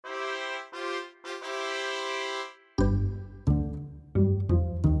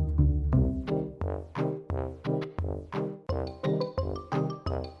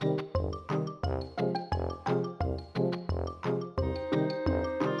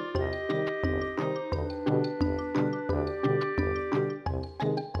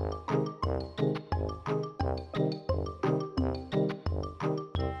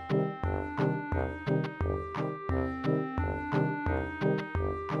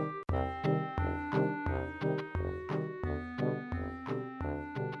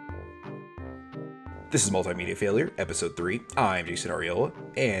This is Multimedia Failure, Episode 3. I'm Jason Ariola,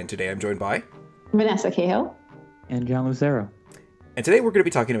 and today I'm joined by... Vanessa Cahill. And John Lucero. And today we're going to be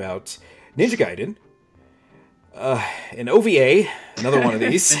talking about Ninja Gaiden, an OVA, another one of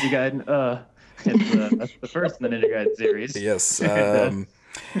these. Ninja Gaiden, that's the first in the Ninja Gaiden series. Yes.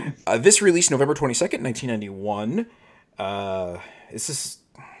 This released November 22nd, 1991. This is...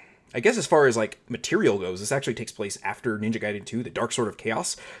 I guess as far as like material goes, this actually takes place after Ninja Gaiden 2, The Dark Sword of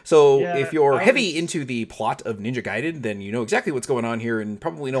Chaos. So if you're heavy into the plot of Ninja Gaiden, then you know exactly what's going on here and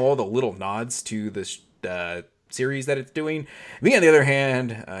probably know all the little nods to this series that it's doing. Me, on the other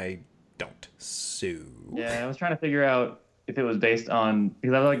hand, I don't. So yeah, I was trying to figure out if it was based on,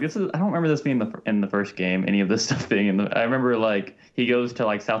 because I was like, I don't remember this being in the first game, any of this stuff being in the. I remember like he goes to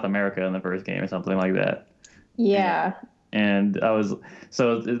like South America in the first game or something like that. Yeah. And I was,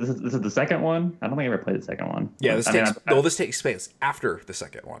 so this is the second one? I don't think I ever played the second one. Yeah, this takes place after the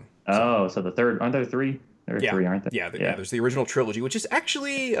second one. So the third, aren't there three? There are three, aren't there? Yeah, there's the original trilogy, which is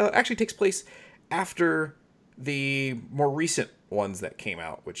actually takes place after the more recent ones that came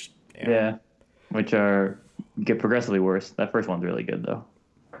out, which... Yeah, which get progressively worse. That first one's really good, though.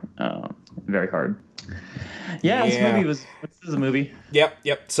 Very hard. This is a movie.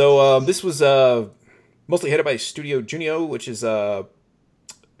 Yep. So this was... mostly headed by Studio Junio, which is, I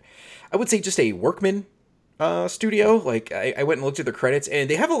would say just a workman studio. Like, I went and looked at the credits, and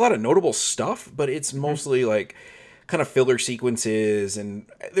they have a lot of notable stuff, but it's mostly, like, kind of filler sequences, and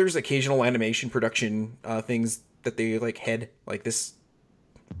there's occasional animation production things that they, like, head, like this.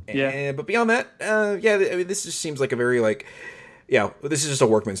 Yeah. But beyond that, I mean, this just seems like a very, like... Yeah, this is just a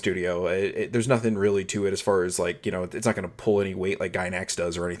workman studio. There's nothing really to it as far as, like, you know, it's not going to pull any weight like Gainax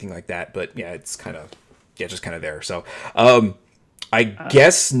does or anything like that, but, yeah, it's kind of... Yeah, just kind of there. So, I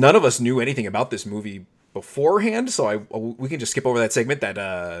guess none of us knew anything about this movie beforehand. So we can just skip over that segment.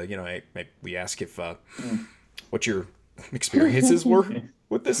 That we ask if what your experiences were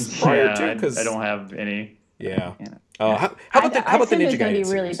with this prior to. Because I don't have any. Yeah. How about the Ninja Gaiden? It was going to be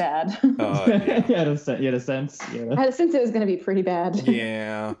really bad. Yeah. You had a sense. I had a sense it was going to be pretty bad.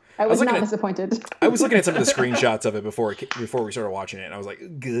 Yeah. I was not disappointed. I was looking at some of the screenshots of it before we started watching it, and I was like,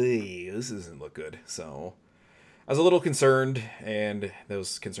 this doesn't look good. So I was a little concerned, and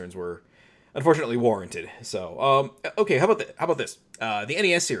those concerns were unfortunately warranted. So, okay, how about this? The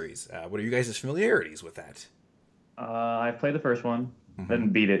NES series. What are you guys' familiarities with that? I played the first one. Didn't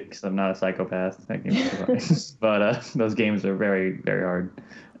beat it because I'm not a psychopath. But those games are very, very hard.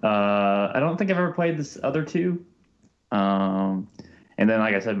 I don't think I've ever played this other two. And then,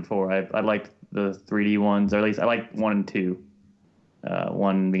 like I said before, I liked the 3D ones, or at least I like 1 and 2.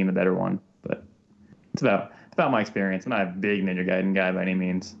 1 being the better one, but it's about my experience. I'm not a big Ninja Gaiden guy by any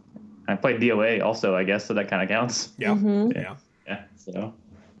means. I played DOA also, I guess, so that kind of counts. Yeah. Mm-hmm. Yeah. So.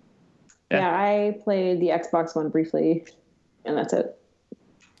 Yeah, I played the Xbox one briefly, and that's it.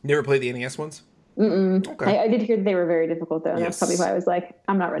 Never played the NES ones? Mm-mm. Okay. I did hear they were very difficult, though, and that's probably why I was like,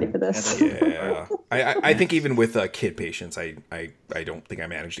 I'm not ready for this. Yeah. I think even with kid patience, I don't think I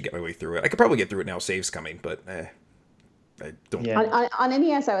managed to get my way through it. I could probably get through it now, saves coming, but I don't. Yeah. On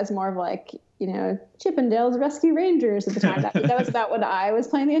NES, I was more of like, you know, Chippendales Rescue Rangers at the time. That was about what I was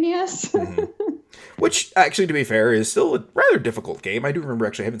playing the NES. Mm-hmm. Which, actually, to be fair, is still a rather difficult game. I do remember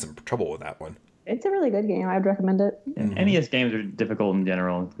actually having some trouble with that one. It's a really good game. I'd recommend it. Mm-hmm. NES games are difficult in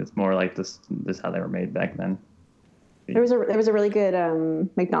general. It's more like this how they were made back then. There was a really good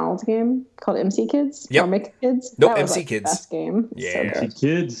McDonald's game called MC Kids. Yep. Or McKids. Nope, that was, MC like, Kids. The best game. Yeah. So MC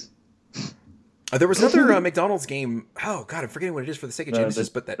Kids. There was another McDonald's game. Oh God, I'm forgetting what it is for the Sega Genesis,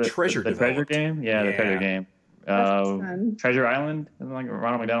 but that Treasure. The Treasure game. Yeah, the Treasure game. Treasure Island, something like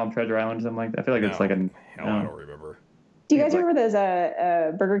Ronald McDonald Treasure Island, something like that. I feel like it's like a. I don't remember. Do you guys remember those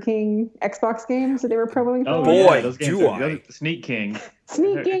Burger King Xbox games that they were promoting? Oh boy, those do I! Sneak King.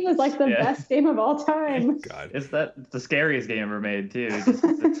 Sneak King was like the best game of all time. God, it's the scariest game ever made too. Just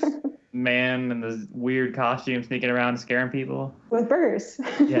this man in this weird costume sneaking around scaring people with burgers.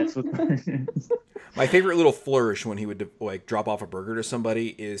 Yes, with burgers. My favorite little flourish when he would like drop off a burger to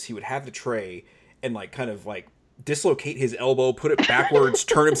somebody is he would have the tray and like kind of like dislocate his elbow, put it backwards,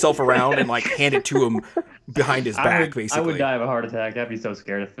 turn himself around, and like hand it to him behind his back. Basically, I would die of a heart attack. I'd be so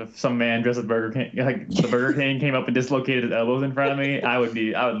scared if some man dressed as Burger King, like the Burger King, came up and dislocated his elbows in front of me. I would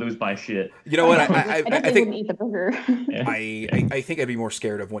lose my shit. You know what? I think wouldn't eat the burger. Yeah. I think I'd be more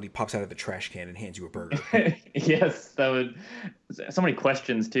scared of when he pops out of the trash can and hands you a burger. Yes, that would. So many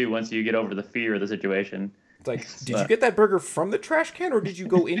questions too. Once you get over the fear of the situation, it's like, did you get that burger from the trash can, or did you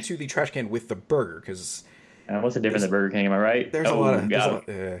go into the trash can with the burger? Because what's the difference of Burger King? Am I right? There's a lot of yeah.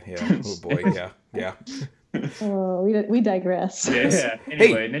 Oh boy, yeah. Oh, we digress. Yeah.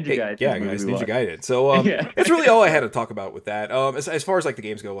 Anyway, Ninja Gaiden. Yeah, movie guys, we Ninja watched. Gaiden. So Yeah. that's really all I had to talk about with that. As far as like the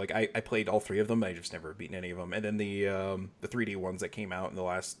games go, like I played all three of them. I just never beaten any of them. And then the 3D ones that came out in the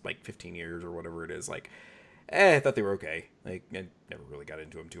last like 15 years or whatever it is, like, I thought they were okay. Like, I never really got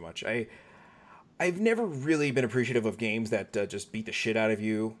into them too much. I've never really been appreciative of games that just beat the shit out of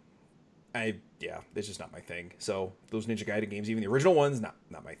you. It's just not my thing. So those Ninja Gaiden games, even the original ones, not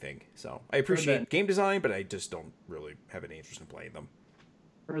my thing. So I appreciate game design, but I just don't really have any interest in playing them.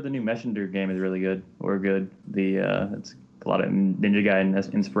 Heard the new Messenger game is really good, or good. It's a lot of Ninja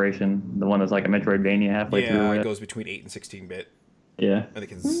Gaiden inspiration. The one that's like a Metroidvania halfway through. Yeah, it goes between 8 and 16-bit. Yeah. I think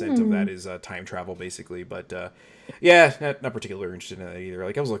the consent of that is time travel, basically. But not particularly interested in that either.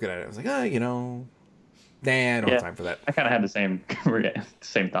 Like I was looking at it, I was like, nah, I don't have time for that. I kind of had the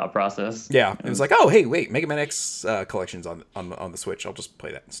same thought process. Yeah, it was like, oh, hey, wait, Mega Man X collections on the Switch. I'll just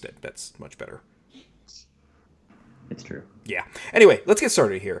play that instead. That's much better. It's true. Yeah. Anyway, let's get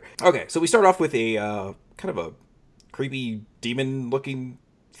started here. Okay, so we start off with a kind of a creepy demon-looking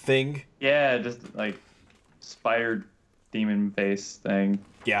thing. Yeah, just like spider demon face thing.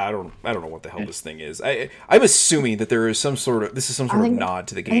 Yeah, I don't know what the hell this thing is. I'm assuming that there is some sort of of nod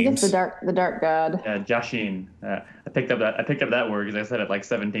to the games. I think it's the dark god. Jashin. I picked up that word because I said it like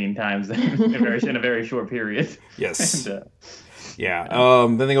 17 times in a very short period. Yes. And, yeah.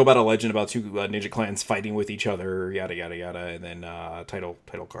 Then they go about a legend about two ninja clans fighting with each other, yada yada yada, and then title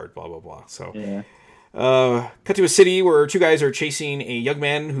card, blah blah blah. So yeah. Cut to a city where two guys are chasing a young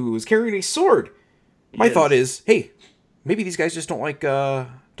man who is carrying a sword. My thought is, hey, maybe these guys just don't like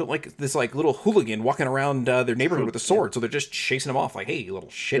this like little hooligan walking around their neighborhood with a sword, so they're just chasing him off like, hey, you little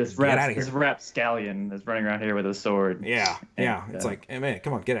shit, get out of here. This rapscallion is running around here with a sword. Yeah. It's like, hey man,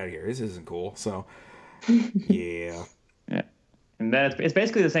 come on, get out of here. This isn't cool. So yeah. Yeah. And then it's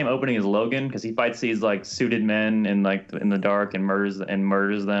basically the same opening as Logan, because he fights these like suited men in the dark and murders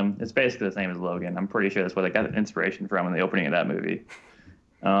them. It's basically the same as Logan. I'm pretty sure that's where they got inspiration from in the opening of that movie.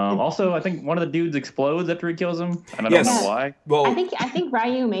 Also, I think one of the dudes explodes after he kills him, and I don't know why. Well, I think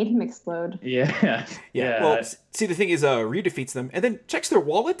Ryu made him explode. Yeah. Well, see, the thing is, Ryu defeats them and then checks their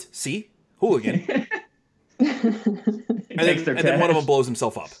wallet. See, hooligan. and then one of them blows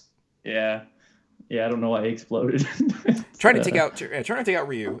himself up. Yeah. I don't know why he exploded. Trying to take out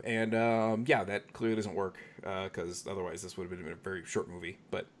Ryu, and that clearly doesn't work because otherwise this would have been a very short movie,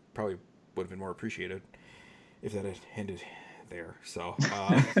 but probably would have been more appreciated if that had ended there. So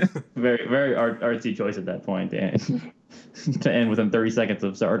very very artsy choice at that point to end within 30 seconds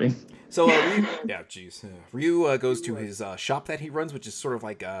of starting. So Ryu goes to his shop that he runs, which is sort of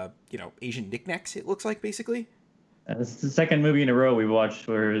like Asian knickknacks. It looks like basically. This is the second movie in a row we watched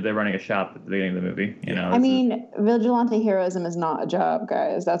where they're running a shop at the beginning of the movie. I mean, vigilante heroism is not a job,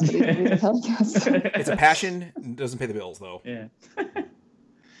 guys. That's what these movies are telling us. It's a passion. Doesn't pay the bills though. Yeah.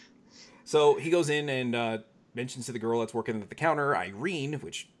 So he goes in and mentions to the girl that's working at the counter, Irene,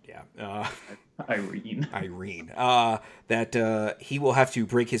 that he will have to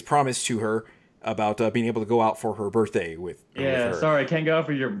break his promise to her about being able to go out for her birthday with her. Sorry, I can't go out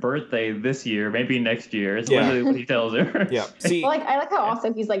for your birthday this year. Maybe next year. It's literally what he tells her. Yeah. See, I like how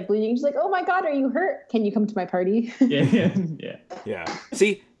also he's like bleeding. She's like, "Oh my god, are you hurt? Can you come to my party?" Yeah.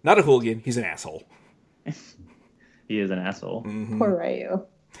 See, not a hooligan. He's an asshole. He is an asshole. Mm-hmm. Poor Ryu.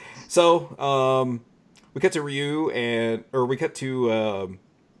 So, we cut to Ryu we cut to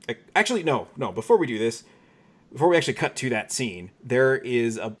actually no. Before we do this. Before we actually cut to that scene, there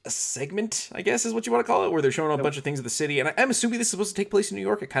is a segment, I guess is what you want to call it, where they're showing a bunch of things of the city. And I'm assuming this is supposed to take place in New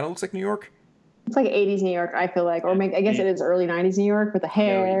York. It kind of looks like New York. It's like 80s New York, I feel like. Or maybe, I guess it is early 90s New York with the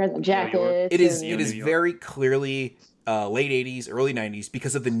hair and the jackets. It is very clearly late 80s, early 90s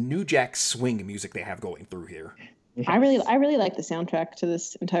because of the New Jack Swing music they have going through here. Yes. I really like the soundtrack to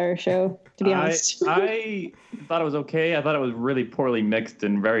this entire show, to be honest. I thought it was okay. I thought it was really poorly mixed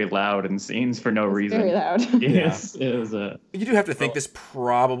and very loud in scenes for no reason. Very loud. Yes, it was You do have to think this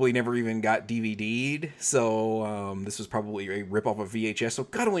probably never even got DVD'd, so this was probably a ripoff of VHS. So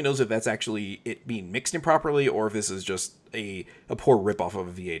God only knows if that's actually it being mixed improperly or if this is just a poor ripoff of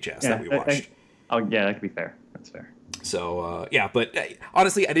a VHS that we watched. That could be fair. That's fair. So, but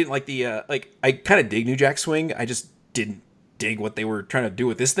honestly, I didn't like the, I kind of dig New Jack Swing. I just didn't dig what they were trying to do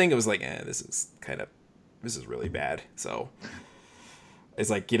with this thing. It was like, this is really bad. So it's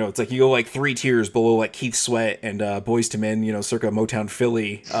like, you go like 3 tiers below like Keith Sweat and Boyz II Men, circa Motown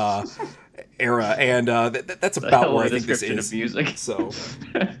Philly era. And that's about where I think this is. Of music. So,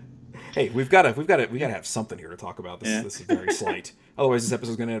 hey, we gotta have something here to talk about. This is very slight. Otherwise, this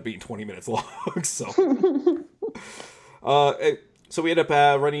episode's gonna end up being 20 minutes long. So, So we end up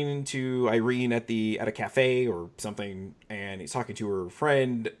running into Irene at a cafe or something, and he's talking to her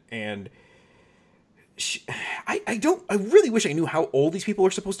friend, and I really wish I knew how old these people are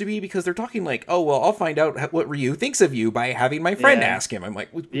supposed to be, because they're talking like, oh, well, I'll find out what Ryu thinks of you by having my friend ask him. I'm like,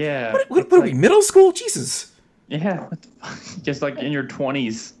 what are we, middle school? Jesus. Yeah, just like in your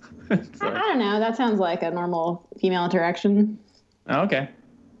 20s. I don't know. That sounds like a normal female interaction. Oh, okay.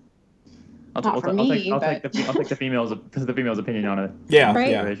 I'll take the female's opinion on it. Yeah,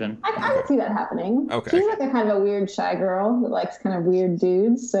 right? yeah. I can see that happening. Okay. She's like a kind of a weird shy girl that likes kind of weird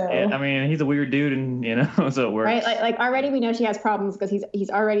dudes. So yeah, I mean, he's a weird dude, and so it works. Right, like already we know she has problems because he's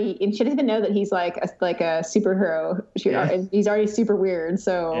already, and she doesn't even know that he's like a superhero. He's already super weird.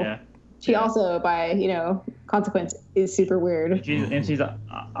 So she also, by consequence, is super weird. She's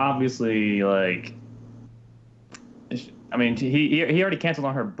obviously like. I mean, he already canceled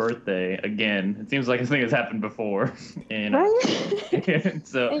on her birthday again. It seems like this thing has happened before. Right?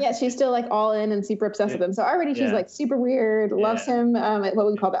 So and yet she's still like all in and super obsessed with him. So already she's like super weird, loves him, what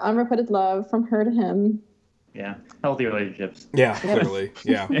we call the unrequited love from her to him. Yeah, healthy relationships. Yeah, clearly.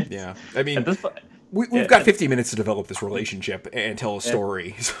 Yeah, yeah. I mean, we've got 50 minutes to develop this relationship and tell a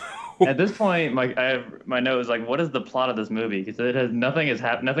story. So. At this point, my note is like, what is the plot of this movie? Because nothing has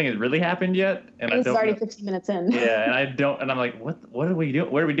really happened yet, and it's already 15 minutes in. Yeah, and I'm like, what are we doing?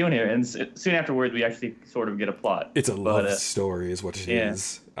 What are we doing here? And soon afterwards, we actually sort of get a plot. It's a love story, is what it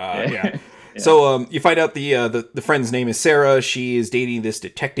is. Yeah. Yeah. So you find out the friend's name is Sarah. She is dating this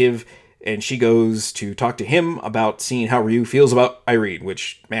detective, and she goes to talk to him about seeing how Ryu feels about Irene.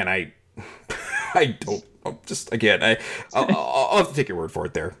 Which, man, I don't. Just again, I'll have to take your word for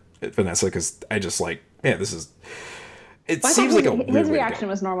it there, Vanessa, because I just like, man, this is. It seems like his reaction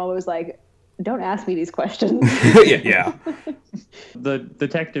was normal. It was like, don't ask me these questions. yeah. The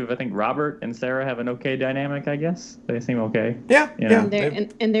detective, I think Robert and Sarah have an okay dynamic. I guess they seem okay. Yeah.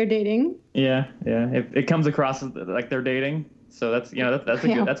 And they're dating. Yeah. It comes across like they're dating. So that's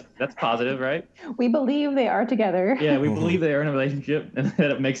that's positive, right? We believe they are together. Yeah, we believe they are in a relationship, and that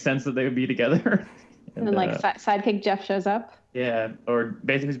it makes sense that they would be together. And then sidekick Jeff shows up. Yeah, or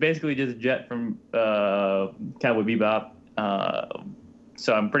basically just Jet from Cowboy Bebop.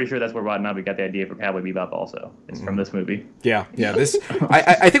 So I'm pretty sure that's where Watanabe got the idea for Cowboy Bebop. Also, it's from this movie. Yeah. This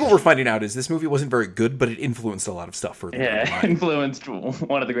I think what we're finding out is this movie wasn't very good, but it influenced a lot of stuff. Influenced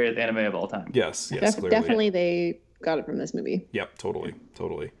one of the greatest anime of all time. Yes, definitely they got it from this movie. Yep, totally.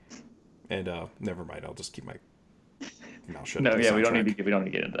 And never mind, I'll just keep my mouth shut. No, yeah, we don't need to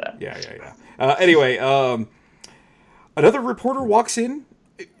get into that. Yeah. Anyway, another reporter walks in.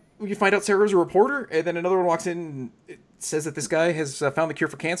 You find out Sarah's a reporter, and then another one walks in and it says that this guy has found the cure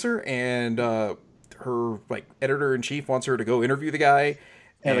for cancer, and her editor-in-chief wants her to go interview the guy.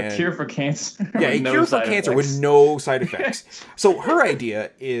 And a cure for cancer. Yeah, a cure for cancer with no side effects. So her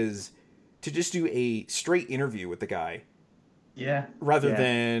idea is to just do a straight interview with the guy. Yeah. Rather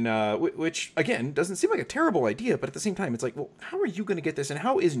than, which, again, doesn't seem like a terrible idea, but at the same time, it's like, well, how are you going to get this? And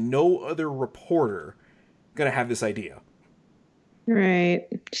how is no other reporter going to have this idea? Right.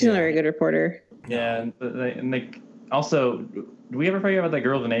 She's not a very good reporter. Yeah. And they also, do we ever figure out what that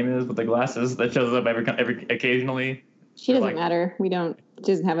girl's name is with the glasses that shows up every occasionally? She doesn't matter. She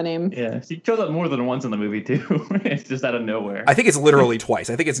doesn't have a name. Yeah. She shows up more than once in the movie, too. It's just out of nowhere. I think it's literally twice.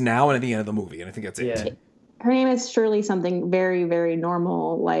 I think it's now and at the end of the movie, and I think that's it. Yeah. Her name is Shirley something very, very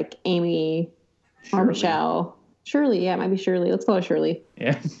normal, like Amy or Michelle. Shirley, yeah, it might be Shirley. Let's call her Shirley.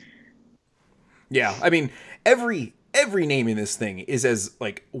 Yeah. Yeah, I mean, every name in this thing is as,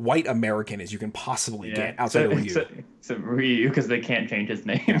 like, white American as you can possibly get outside of Ryu. Except Ryu, because they can't change his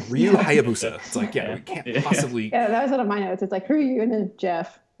name. Yeah, Ryu Hayabusa. It's like, we can't possibly... Yeah, that was one of my notes. It's like Ryu and then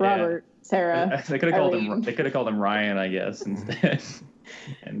Jeff, Robert, Sarah. They could have called him Ryan, I guess, instead.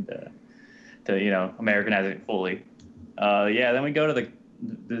 And... to Americanize it fully. Then we go to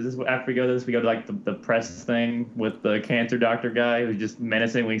we go to like the press thing with the cancer doctor guy who's just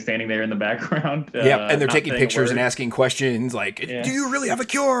menacingly standing there in the background. And they're taking pictures and asking questions like, do you really have a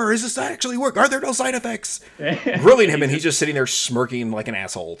cure? Is this actually work? Are there no side effects? Grilling him, and he's just sitting there smirking like an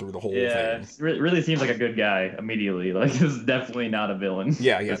asshole through the whole thing. It really seems like a good guy immediately. Like, this is definitely not a villain.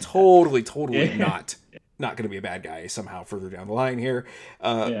 Yeah, totally not going to be a bad guy somehow further down the line here.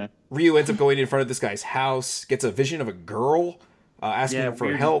 Ryu ends up going in front of this guy's house, gets a vision of a girl asking him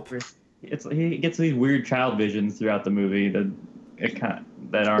for help. He gets these weird child visions throughout the movie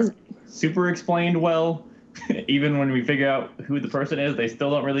that aren't super explained well. even when we figure out who the person is, they still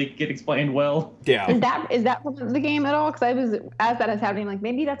don't really get explained well. Yeah. Is that from the game at all? Because I was, as that is happening, like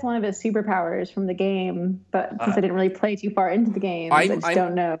maybe that's one of his superpowers from the game, but since I didn't really play too far into the game, I just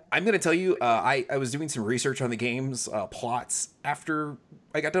don't know. I'm going to tell you, I was doing some research on the game's plots after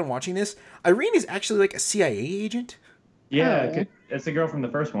I got done watching this. Irene is actually like a CIA agent. Yeah, it's the girl from the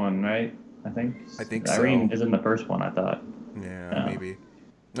first one, right? I think so. Irene is in the first one, I thought. Yeah, maybe.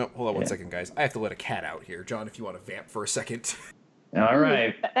 No, hold on one second, guys. I have to let a cat out here. John, if you want to vamp for a second. All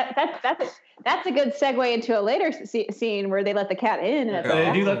right. That's a good segue into a later scene where they let the cat in.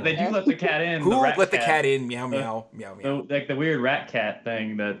 They do let the cat in. Who let the cat in? Meow, meow, meow, meow. Like the weird rat cat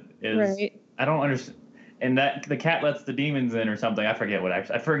thing that is... Right. I don't understand. And that the cat lets the demons in or something. I forget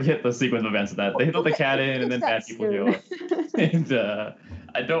the sequence of events of that. They let the cat in and then bad people do it. And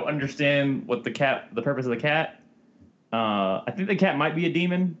I don't understand what the purpose of the cat. I think the cat might be a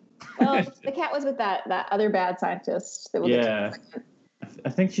demon. Well, the cat was with that other bad scientist. I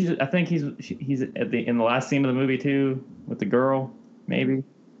think he's in the last scene of the movie too with the girl, maybe.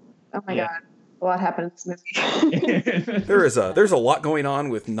 Oh my god, a lot happened in this movie. There's a lot going on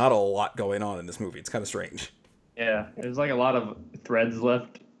with not a lot going on in this movie. It's kind of strange. Yeah, there's like a lot of threads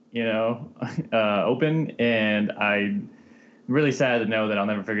left, open, and I'm really sad to know that I'll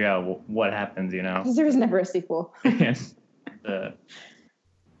never figure out what happens. Because there was never a sequel.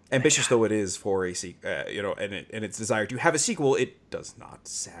 Ambitious though it is for a sequel, and its desire to have a sequel, it does not,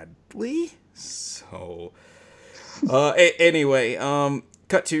 sadly. So, anyway,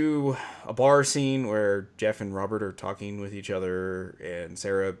 cut to a bar scene where Jeff and Robert are talking with each other, and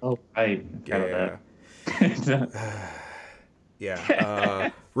Sarah. Oh, I forgot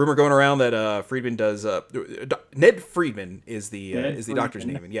that. Rumor going around that Friedman does. Ned Friedman is the doctor's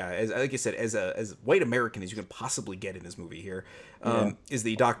name, and like I said, as white American as you can possibly get in this movie here, is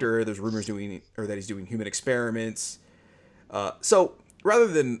the doctor. There's rumors that he's doing human experiments. So rather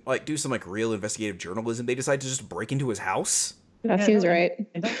than like do some like real investigative journalism, they decide to just break into his house. That seems right.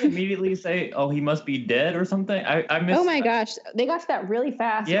 And don't they immediately say, "Oh, he must be dead" or something? I missed. Oh my gosh, they got to that really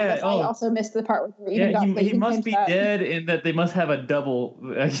fast. Yeah. I also missed the part where he must be dead, and that they must have a double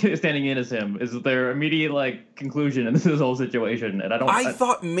standing in as him. Is their immediate like conclusion in this whole situation? And I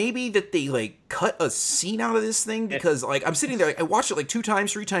thought maybe that they like cut a scene out of this thing because like I'm sitting there, like, I watched it like 2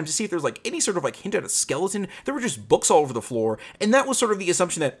 times, 3 times to see if there's like any sort of like hint at a skeleton. There were just books all over the floor, and that was sort of the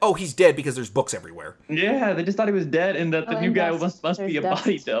assumption that he's dead because there's books everywhere. Yeah, they just thought he was dead, and that the new guy must be a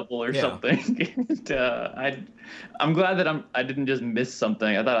body double or something. And, I'm glad that I didn't just miss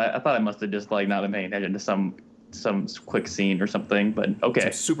something. I thought I must have just like not been paying attention to some quick scene or something. But okay,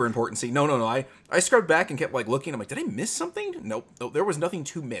 some super important scene. No. I scrubbed back and kept like looking. I'm like, did I miss something? Nope. There was nothing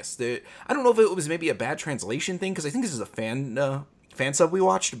to miss. I don't know if it was maybe a bad translation thing because I think this is a fan sub we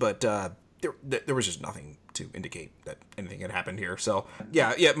watched, but there was just nothing to indicate that anything had happened here. So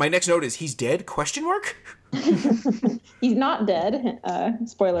yeah. My next note is he's dead? ? He's not dead.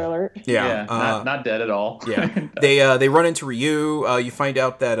 Spoiler alert. Yeah, not dead at all. Yeah, they run into Ryu. You find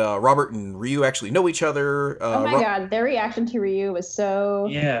out that Robert and Ryu actually know each other. Oh my god, their reaction to Ryu was so...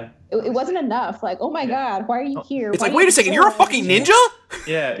 Yeah. It wasn't enough. Like, oh my god, why are you here? It's like, wait a second, you're a fucking ninja?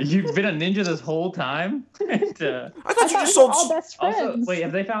 Yeah, you've been a ninja this whole time? I thought you just sold... all best friends. Also, wait,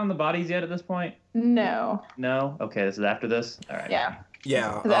 have they found the bodies yet at this point? No. No? Okay, this is after this? All right. Yeah.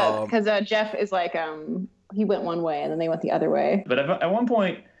 Yeah. Because Jeff is like, he went one way and then they went the other way. But at one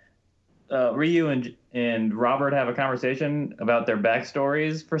point, Ryu and Robert have a conversation about their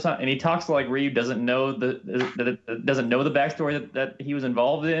backstories for some, and he talks like Ryu doesn't know the backstory that he was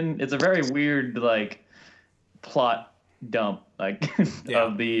involved in. It's a very weird like plot dump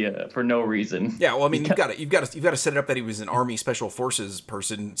of the for no reason. Yeah, well, I mean, you've got to set it up that he was an Army Special Forces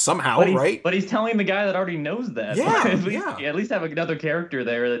person somehow, right? But he's telling the guy that already knows that. Yeah, at least have another character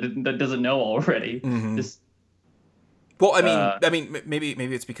there that doesn't know already. Mm-hmm. Well, I mean, maybe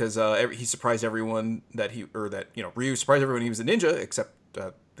it's because he surprised everyone Ryu surprised everyone he was a ninja except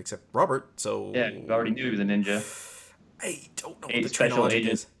Robert. So yeah, he already knew he was a ninja. I don't know what the special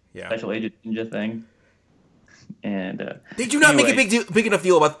agent is. Yeah, special agent ninja thing. And they do not make a big enough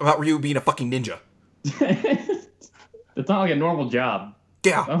deal about Ryu being a fucking ninja. It's not like a normal job.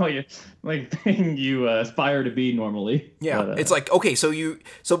 Yeah. Oh, yeah. Like thing you aspire to be normally. Yeah. But, it's like, okay, so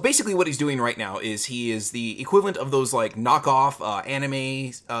basically what he's doing right now is he is the equivalent of those like knockoff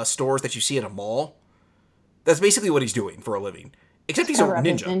anime stores that you see at a mall. That's basically what he's doing for a living. Except he's a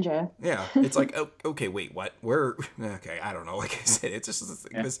ninja. Yeah. It's like, okay, wait, what? Where? Okay, I don't know. Like I said, it's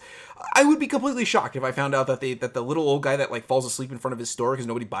just this. I would be completely shocked if I found out that the little old guy that like falls asleep in front of his store because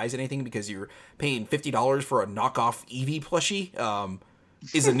nobody buys anything because you're paying $50 for a knockoff Eevee plushie.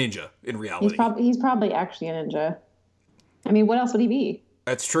 is a ninja in reality. He's probably actually a ninja. I mean, what else would he be?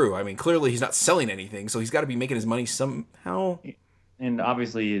 That's true. I mean, clearly he's not selling anything, so he's got to be making his money somehow. And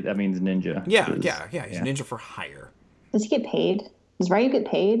obviously that means ninja. Yeah. He's ninja for hire. Does he get paid? Does Ryu get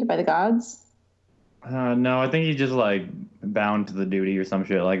paid by the gods? No, I think he's just like bound to the duty or some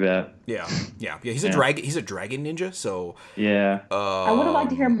shit like that. Yeah. He's a dragon. He's a dragon ninja. So yeah. I would have liked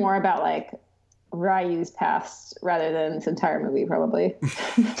to hear more about like Ryu's past rather than this entire movie, probably.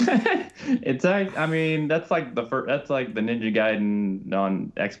 It's I mean that's like the Ninja Gaiden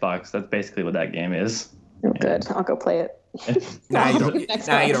on Xbox. That's basically what that game is. Oh, good. I'll go play it. You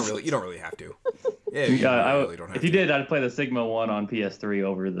don't really have to. Yeah, you really don't have if you did, I'd play the Sigma one on PS3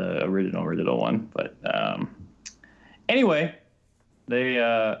 over the original one. But anyway,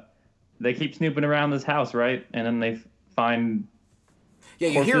 they keep snooping around this house, right? And then they find.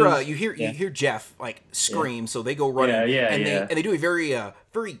 Yeah, you hear Jeff like scream, so they go running. And they do a very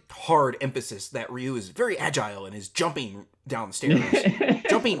very hard emphasis that Ryu is very agile and is jumping down the stairs,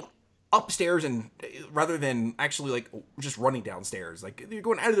 jumping upstairs, and rather than actually like just running downstairs, like they're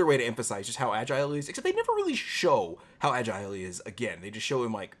going out of their way to emphasize just how agile he is. Except they never really show how agile he is. Again, they just show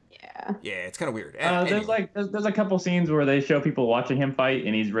him like it's kind of weird. There's a couple scenes where they show people watching him fight,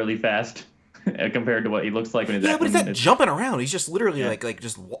 and he's really fast. Compared to what he looks like when he's but he's not jumping around. He's just literally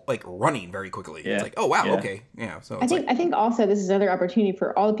like running very quickly. Yeah. It's like, oh wow, okay, yeah. So I think also this is another opportunity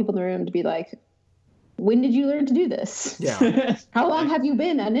for all the people in the room to be like, when did you learn to do this? Yeah. How long have you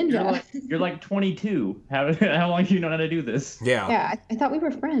been a ninja? You're like 22. How long do you know how to do this? Yeah. Yeah, I thought we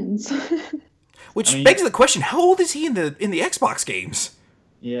were friends. Which begs the question: how old is he in the Xbox games?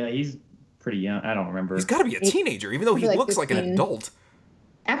 Yeah, he's pretty young. I don't remember. He's got to be a teenager, even though he looks 15. Like an adult.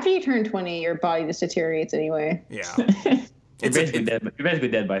 After you turn 20, your body just deteriorates anyway. Yeah. You're basically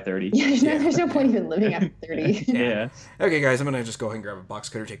dead by 30. Yeah, there's no point even living after 30. Yeah. Okay, guys, I'm going to just go ahead and grab a box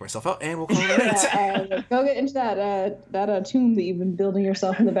cutter, take myself out, and we'll call it a go get into that tomb that you've been building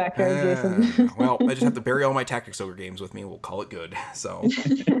yourself in the backyard, Jason. Well, I just have to bury all my Tactics Ogre games with me, and we'll call it good. So.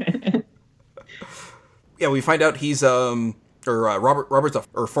 Yeah, we find out he's Robert's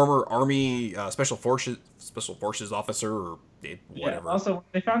a former Army special forces officer or whatever. Yeah, also,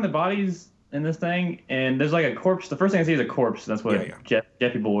 they found the bodies in this thing, and there's like a corpse. The first thing I see is a corpse. That's what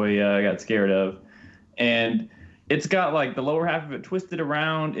Jeffy Boy got scared of. And it's got like the lower half of it twisted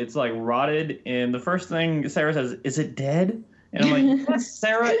around. It's like rotted. And the first thing Sarah says, "Is it dead?" And I'm like, yes,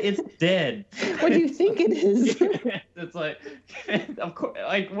 Sarah, it's dead. What do you think it is? It's like, of course,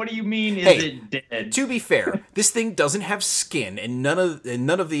 like, what do you mean? Is it dead? To be fair, this thing doesn't have skin, and none of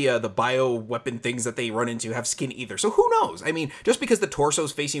the bio weapon things that they run into have skin either. So who knows? I mean, just because the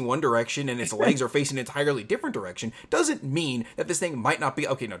torso's facing one direction and its legs are facing an entirely different direction doesn't mean that this thing might not be.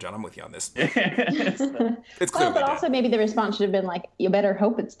 Okay, no, John, I'm with you on this. It's clearly but also maybe the response should have been like, "You better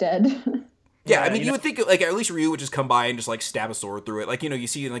hope it's dead." Yeah, I mean, you would think, like, at least Ryu would just come by and just, like, stab a sword through it. Like, you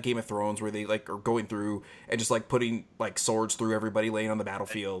see in, like, Game of Thrones where they, like, are going through and just, like, putting, like, swords through everybody laying on the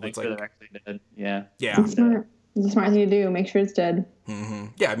battlefield. It's like they're actually dead. Yeah. Yeah. It's a smart thing to do. Make sure it's dead. Mm-hmm.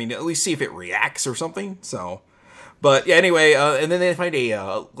 Yeah, I mean, at least see if it reacts or something. So, but, yeah, anyway, and then they find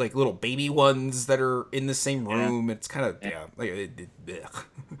like, little baby ones that are in the same room. It's kind of,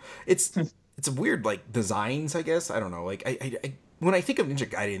 it's weird, like, designs, I guess. I don't know. Like, I when I think of Ninja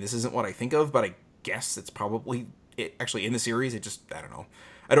Gaiden, this isn't what I think of, but I guess it's probably it. Actually, in the series, it just, I don't know.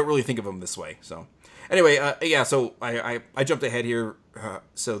 I don't really think of them this way. So, anyway, so I jumped ahead here.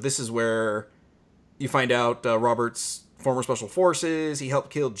 So this is where you find out Robert's former special forces. He helped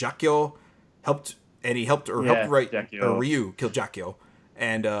kill Jakyo. Ryu kill Jakyo.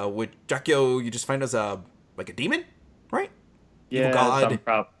 And with Jakyo, you just find as like a demon, right? Yeah, evil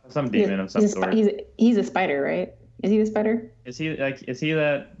god. Some demon of some sort. He's a spider, right? Is he the spider? Is he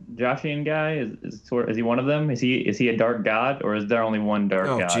that Joshian guy? Is he one of them? Is he a dark god, or is there only one dark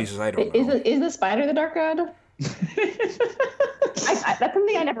god? Oh Jesus, I don't know. Is the spider the dark god? That's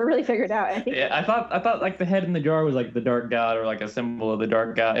something I never really figured out. I thought like the head in the jar was like the dark god, or like a symbol of the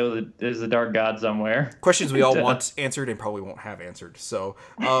dark god. There's a dark god somewhere. Questions we all want answered and probably won't have answered. So,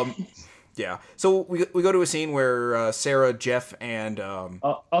 yeah. So we go to a scene where Sarah, Jeff, and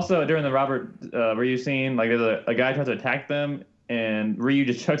also during the Robert Ryu scene, like there's a guy tries to attack them, and Ryu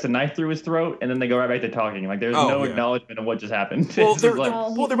just chucks a knife through his throat, and then they go right back to talking. Like there's no acknowledgement of what just happened. Well, they're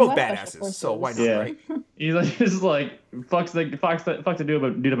both badasses, so why not, right? He's like, this is like fucks the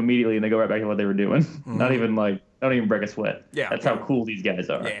dude up immediately, and they go right back to what they were doing. Mm-hmm. Not even break a sweat. Yeah, that's how cool these guys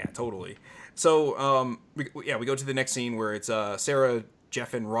are. Yeah, totally. So we go to the next scene where it's Sarah,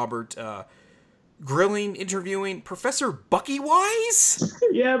 Jeff, and Robert interviewing Professor Bucky Wise.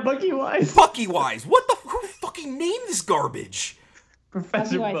 Yeah, Bucky Wise. Bucky Wise. Who fucking named this garbage?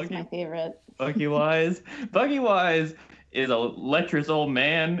 Professor Bucky White's my favorite. Bucky Wise. Bucky Wise is a lecherous old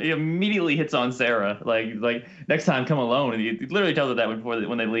man. He immediately hits on Sarah. Like next time, come alone. And he literally tells her that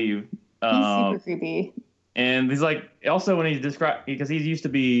when they leave. He's super creepy. And he's like, also when he's described, because he used to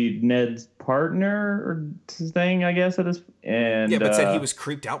be Ned's partner or his thing, I guess. But said he was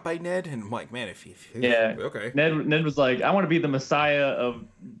creeped out by Ned, and I'm like, man, if okay. Ned was like, I want to be the messiah of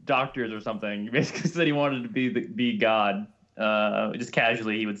doctors or something. He basically said he wanted to be God. Just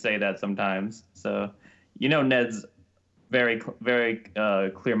casually, he would say that sometimes. So, Ned's very, very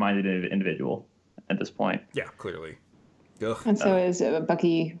clear-minded individual at this point. Yeah, clearly. Ugh. And so is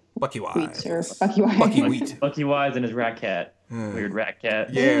Bucky Wise. Bucky Wise. Bucky Wheat. Bucky Wise and his rat cat. Weird rat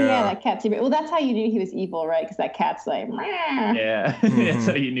cat. Yeah, that cat's evil. Well, that's how you knew he was evil, right? Because that cat's like, Meh. Yeah, that's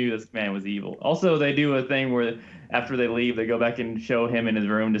how you knew this man was evil. Also, they do a thing where after they leave, they go back and show him in his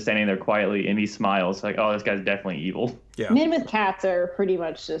room just standing there quietly, and he smiles like, oh, this guy's definitely evil. Yeah. Men with cats are pretty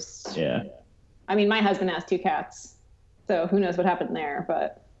much just... Yeah. I mean, my husband has 2 cats, so who knows what happened there,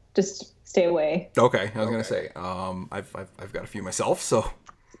 but just stay away. Okay, I was gonna say, I've got a few myself, so...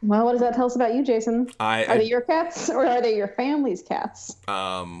 Well, what does that tell us about you, Jason? Are they your cats, or are they your family's cats?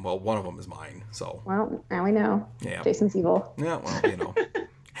 Well, one of them is mine, so... Well, now we know. Yeah. Jason's evil. Yeah, well,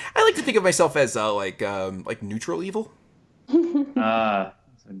 I like to think of myself as, like neutral evil.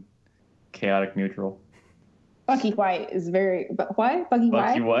 Chaotic neutral. Bucky White is very... But what? Bucky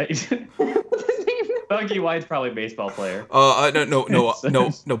White? What's his name? Bucky White's probably a baseball player.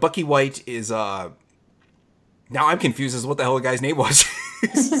 No. Bucky White is, Now I'm confused as to what the hell the guy's name was.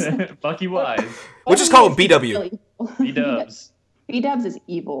 Bucky Wise. We'll just call him BW. B-dubs. B-dubs is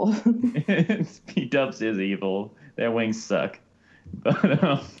evil. B-dubs is evil. Their wings suck.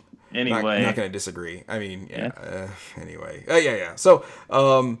 But anyway. I'm not going to disagree. I mean, yeah. Anyway. Yeah. So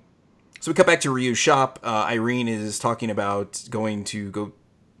we cut back to Ryu's shop. Irene is talking about going to go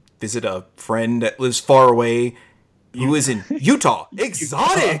visit a friend that lives far away who is in Utah.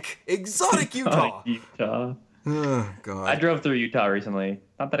 Exotic Utah. Utah. Oh, God. I drove through Utah recently.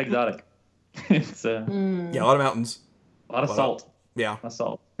 Not that exotic. It's yeah, a lot of mountains. A lot of salt. Yeah. A lot of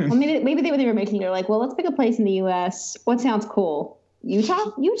salt. Well, maybe they were making. They're like, well, let's pick a place in the U.S. What sounds cool?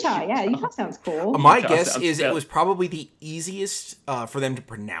 Utah. Yeah, Utah sounds cool. My guess is it was probably the easiest for them to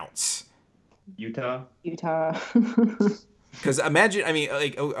pronounce. Utah. Because imagine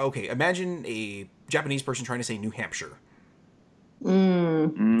a Japanese person trying to say New Hampshire.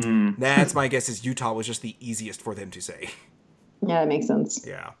 That's my guess is Utah was just the easiest for them to say. Yeah, that makes sense.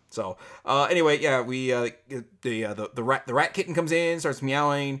 Yeah. So anyway, yeah, we the rat kitten comes in, starts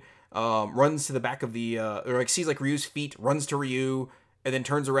meowing, runs to the back of the sees like Ryu's feet, runs to Ryu, and then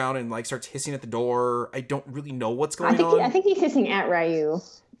turns around and like starts hissing at the door. I don't really know what's going on. I think he's hissing at Ryu.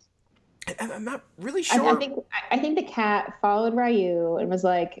 I'm not really sure. I think the cat followed Ryu and was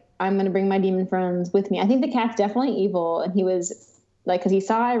like, I'm going to bring my demon friends with me. I think the cat's definitely evil, and he was like, because he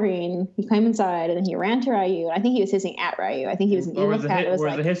saw Irene, he came inside, and then he ran to Ryu, and I think he was hissing at Ryu. I think he was an evil cat. Or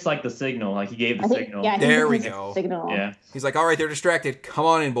was the hiss like the signal? Like he gave the signal? Yeah, there we go. Signal. Yeah. He's like, all right, they're distracted. Come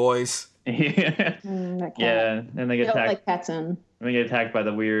on in, boys. Yeah. Yeah, and they get attacked. Like cats in. And they get attacked by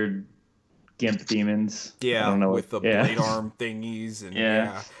the weird gimp demons. Yeah, I don't know with the blade arm thingies and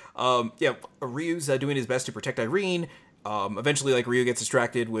Ryu's doing his best to protect Irene. Eventually, like, Ryu gets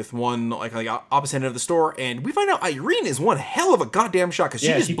distracted with one like opposite end of the store, and we find out Irene is one hell of a goddamn shot because she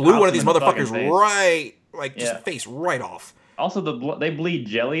just blew one of these motherfuckers right, like, just face right off. Also, they bleed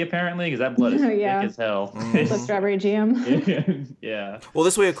jelly apparently because that blood is thick as hell. It's like strawberry jam. Yeah. Well,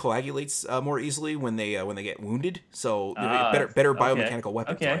 this way it coagulates more easily when they get wounded. So better biomechanical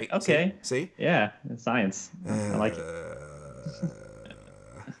weapons. Okay. Right? Okay. See? Yeah. It's science. I like it.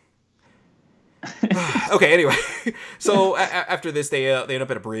 Okay. Anyway, so after this, they end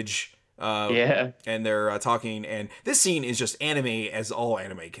up at a bridge. And they're talking, and this scene is just anime as all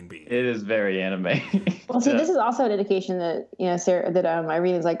anime can be. It is very anime. Well, see, this is also an indication that Sarah, that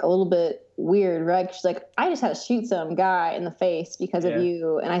Irene is like a little bit weird, right? She's like, I just had to shoot some guy in the face because of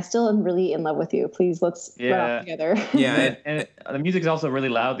you, and I still am really in love with you. Please, let's run off together. Yeah, and the music's also really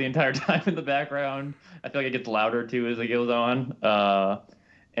loud the entire time in the background. I feel like it gets louder too as it goes on.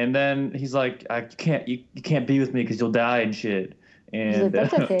 And then he's like, you can't be with me because you'll die and shit. And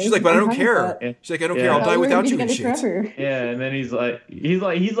that's okay. She's like, but I don't care. She's like, I don't care. I'll die without you and shit. Yeah, and then he's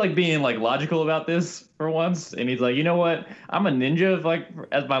like being like logical about this for once, and he's like, you know what? I'm a ninja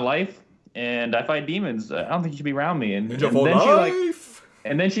as my life, and I fight demons. I don't think you should be around me. And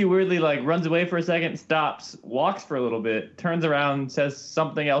then she weirdly like runs away for a second, stops, walks for a little bit, turns around, says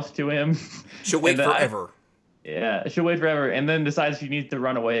something else to him. She'll wait forever. Yeah, she'll wait forever, and then decides she needs to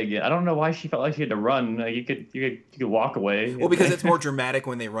run away again. I don't know why she felt like she had to run. Like you could walk away. Well, because it's more dramatic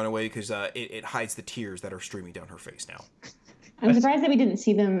when they run away because it hides the tears that are streaming down her face now. I'm surprised that we didn't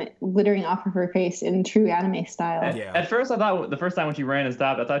see them glittering off of her face in true anime style. Yeah. At first, I thought the first time when she ran and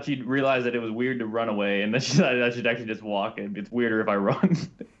stopped, I thought she'd realize that it was weird to run away, and then she decided I should actually just walk. And it's weirder if I run.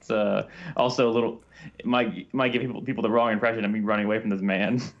 It's also a little. It might give people the wrong impression of me running away from this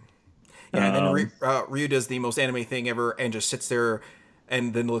man. Yeah, and then Ryu does the most anime thing ever and just sits there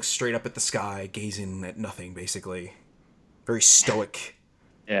and then looks straight up at the sky, gazing at nothing, basically. Very stoic.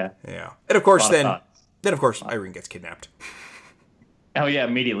 Yeah. Yeah. And of course, then of course, Irene gets kidnapped. Oh, yeah,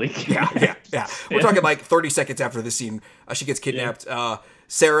 immediately. Yeah. We're talking like 30 seconds after this scene. She gets kidnapped. Yeah.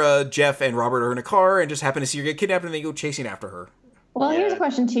 Sarah, Jeff, and Robert are in a car and just happen to see her get kidnapped, and they go chasing after her. Well, here's a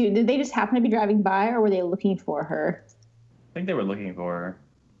question, too. Did they just happen to be driving by, or were they looking for her? I think they were looking for her.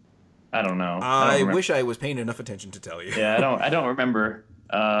 I don't know. I wish I was paying enough attention to tell you. Yeah, I don't remember.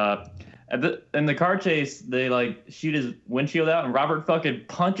 In the car chase, they like shoot his windshield out, and Robert fucking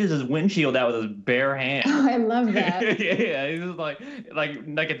punches his windshield out with his bare hand. Oh, I love that. Yeah, he's just like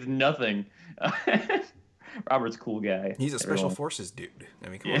it's nothing. Robert's a cool guy. He's a special forces dude. I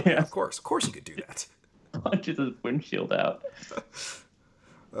mean, come on, of course he could do that. Punches his windshield out.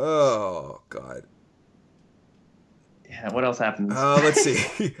 Oh God. Yeah, what else happens? Let's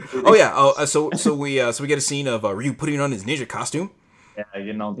see. Oh yeah. So we get a scene of Ryu putting on his ninja costume.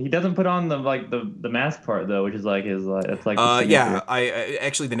 Yeah, he doesn't put on the mask part though, which is like his it's like. I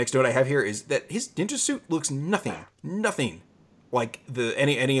actually the next note I have here is that his ninja suit looks nothing like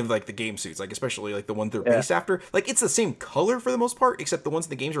any of like the game suits, like especially like the ones they're based after. Like it's the same color for the most part, except the ones in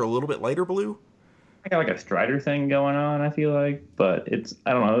the games are a little bit lighter blue. I got like a Strider thing going on, I feel like, but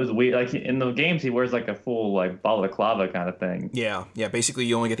I don't know, it was weird. Like in the games, he wears like a full like balaclava kind of thing. Yeah. Basically,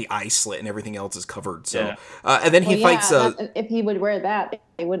 you only get the eye slit and everything else is covered. So, and then he fights. If he would wear that,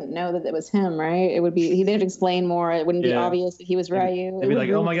 they wouldn't know that it was him, right? It would be they'd explain more. It wouldn't be obvious that he was Ryu. They'd be like,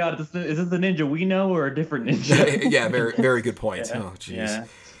 "Oh my God, is this the ninja we know or a different ninja?" Yeah, very very good point. Yeah. Oh jeez.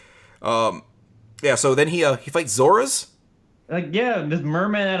 Yeah. So then he fights Zoras. Like, this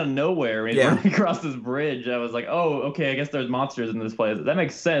merman out of nowhere when he's running across this bridge. I was like, oh, okay, I guess there's monsters in this place. That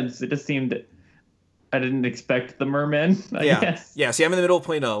makes sense. It just seemed I didn't expect the merman, I guess. Yeah, see, I'm in the middle of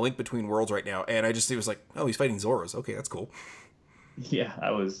playing a Link Between Worlds right now, and it was like, oh, he's fighting Zoras. Okay, that's cool. Yeah, I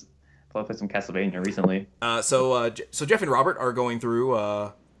played some Castlevania recently. So Jeff and Robert are going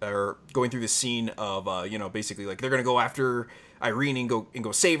through this scene of basically like they're gonna go after Irene and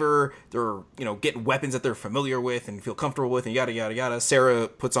go save her. They're getting weapons that they're familiar with and feel comfortable with, and yada yada yada. Sarah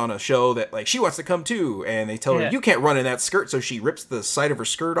puts on a show that like she wants to come too, and they tell her you can't run in that skirt, so she rips the side of her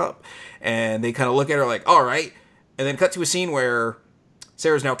skirt up, and they kind of look at her like, all right, and then cut to a scene where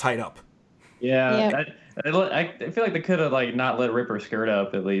Sarah's now tied up. Yeah. I feel like they could have like not let her rip her skirt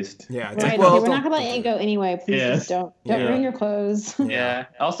up at least. Yeah, it's right. Like, we're not gonna let you go anyway. Please just don't ruin your clothes. Yeah.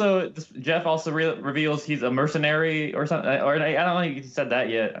 Also, Jeff also reveals he's a mercenary or something. Or I don't think he said that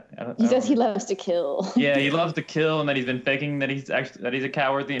yet. He says he loves to kill. Yeah, he loves to kill, and that he's been faking that he's a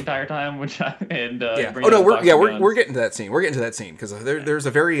coward the entire time. We're getting to that scene. We're getting to that scene because there's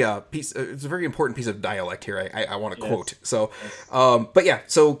a very it's a very important piece of dialect here. I want to quote. So,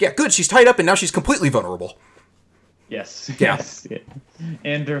 good. She's tied up, and now she's completely vulnerable. Yes. Yes.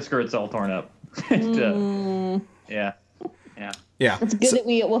 And her skirt's all torn up. Yeah. It's good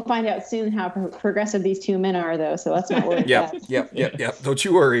that we'll find out soon how progressive these two men are, though. So let's not worry. Yep. Don't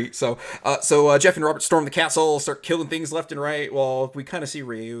you worry. So Jeff and Robert storm the castle, start killing things left and right. While we kind of see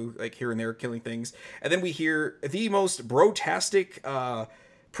Ryu like here and there killing things, and then we hear the most brotastic,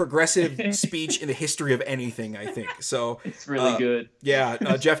 progressive speech in the history of anything, I think. So it's really good. Yeah,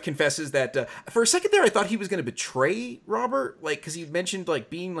 Jeff confesses that for a second there I thought he was going to betray Robert, like because he mentioned like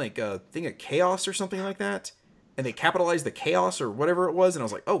being like a thing of chaos or something like that, and they capitalized the chaos or whatever it was, and I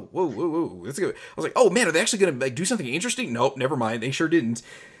was like, oh, whoa, that's good. I was like, oh man, are they actually going to like do something interesting? Nope, never mind, they sure didn't.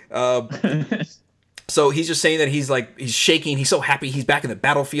 So he's just saying that he's shaking. He's so happy he's back in the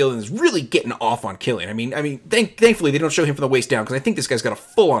battlefield and is really getting off on killing. I mean, thankfully they don't show him from the waist down because I think this guy's got a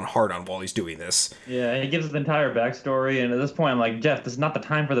full-on hard-on while he's doing this. Yeah, he gives the entire backstory, and at this point I'm like, Jeff, this is not the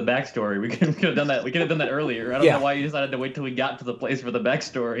time for the backstory. We could have done that. We could have done that earlier. I don't know why you decided to wait till we got to the place for the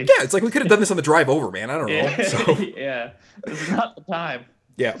backstory. Yeah, it's like we could have done this on the drive over, man. I don't know. So. Yeah, this is not the time.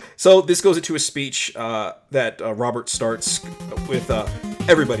 Yeah. So this goes into a speech that Robert starts with.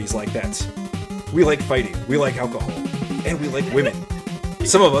 Everybody's like that. We like fighting, we like alcohol, and we like women.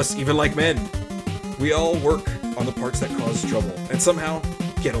 Some of us even like men. We all work on the parts that cause trouble, and somehow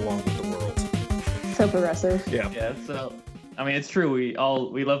get along with the world. So progressive. Yeah, so, I mean, it's true. We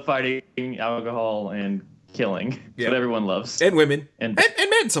love fighting, alcohol, and killing. It's what everyone loves. And women. And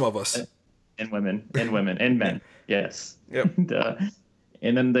men, some of us. And women. And men. Yes. Yep.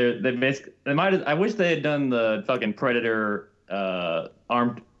 And then they basically I wish they had done the fucking Predator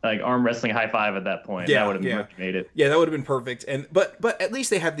arm wrestling high five at that point. That would have made it. Yeah, that would have been perfect. And but at least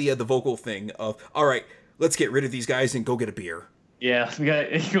they have the vocal thing of, all right, let's get rid of these guys and go get a beer. Yeah, we got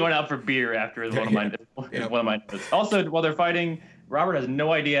going out for beer after is one of my notes. Also, while they're fighting, Robert has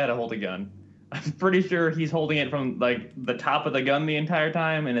no idea how to hold a gun. I'm pretty sure he's holding it from like the top of the gun the entire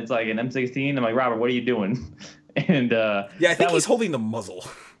time, and it's like an M16. I'm like, Robert, what are you doing? And I think he's holding the muzzle.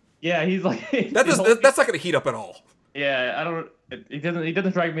 Yeah, he's like that's not going to heat up at all. Yeah, I don't. He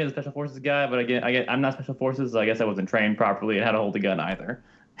doesn't strike me as a special forces guy, but again, I'm not special forces, so I guess I wasn't trained properly in how to hold a gun either.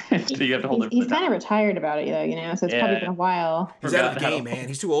 So you have to hold it. He's kind of retired about it, though, so it's probably been a while. He's out of the game, man.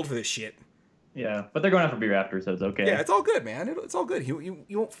 He's too old for this shit. Yeah, but they're going out for beer after, so it's okay. Yeah, it's all good, man. It's all good. You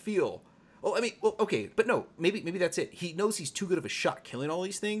won't feel. Well, I mean, okay, but no, maybe that's it. He knows he's too good of a shot killing all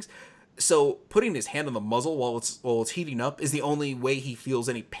these things. So putting his hand on the muzzle while it's heating up is the only way he feels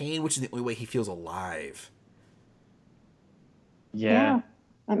any pain, which is the only way he feels alive. Yeah,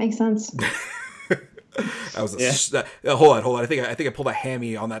 that makes sense. That was hold on. I think I pulled a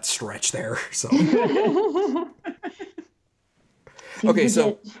hammy on that stretch there. So okay,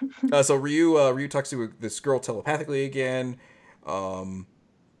 so Ryu talks to this girl telepathically again.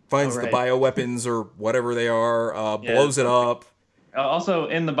 Finds the bioweapons or whatever they are. Blows it up. Also,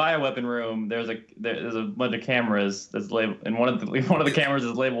 in the bioweapon room, there's a bunch of cameras that's labeled, and one of the cameras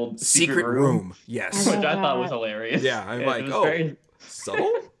is labeled "Secret Room." Yes, which I thought was hilarious. Yeah, I'm like, very subtle.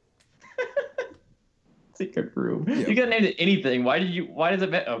 Secret Room. Yeah. You could have named it anything. Why does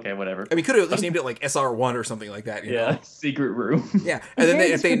it? Okay, whatever. I mean, could have at least named it like SR1 or something like that. You know? Secret Room. Yeah, and then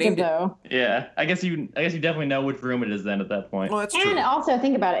if they named it, yeah, I guess you definitely know which room it is then at that point. Well, that's true. And also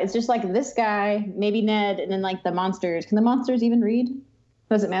think about it. It's just like this guy, maybe Ned, and then like the monsters. Can the monsters even read?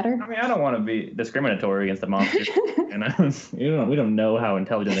 Does it matter? I mean, I don't want to be discriminatory against the monsters, and we don't know how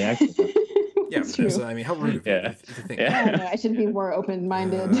intelligent they actually are. Yeah, so, I mean, how rude of you to think that. I don't know, I should be more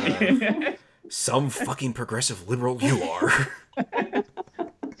open-minded. Some fucking progressive liberal you are.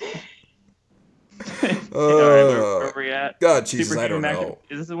 Where we at? God, Jesus, I don't know.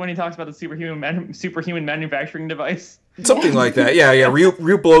 Is this when he talks about the superhuman manufacturing device? Something like that. Yeah.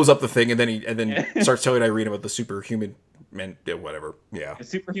 Ryu blows up the thing and then starts telling Irene about the superhuman whatever. Yeah. A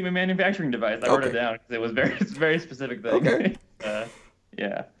superhuman manufacturing device. I wrote it down because it was it's a very specific thing. Okay.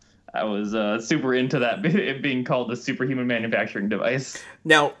 Yeah. I was super into that, it being called the superhuman manufacturing device.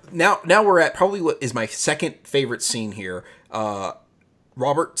 Now we're at probably what is my second favorite scene here.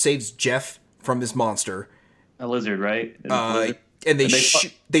 Robert saves Jeff from this monster. A lizard, right? And they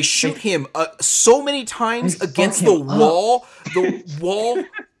shoot him so many times against the wall. The wall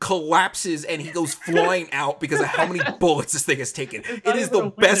collapses and he goes flying out because of how many bullets this thing has taken. It is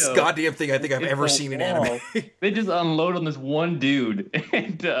the best goddamn thing I think I've ever seen in anime. They just unload on this one dude,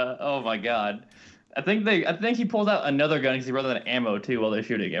 and oh my god! I think he pulls out another gun because he runs out of ammo too while they're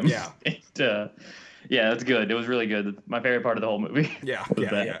shooting him. Yeah. Yeah, that's good. It was really good. My favorite part of the whole movie. Yeah.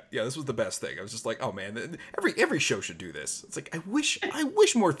 This was the best thing. I was just like, oh man, every show should do this. It's like I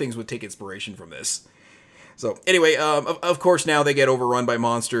wish more things would take inspiration from this. So anyway, of course now they get overrun by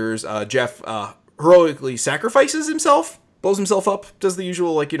monsters. Jeff heroically sacrifices himself, blows himself up, does the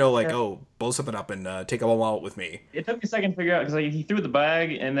usual blow something up and take them all out with me. It took me a second to figure out because he threw the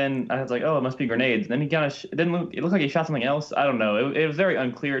bag and then I was like, oh, it must be grenades. And then he kind of it looked like he shot something else. I don't know. It was very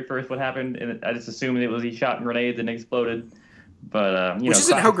unclear at first what happened, and I just assumed he shot grenades and exploded. But which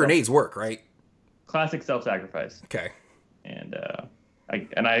isn't how grenades work, right? Classic self-sacrifice. Okay. And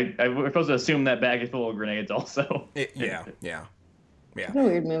I was supposed to assume that bag is full of grenades also. Yeah. It's a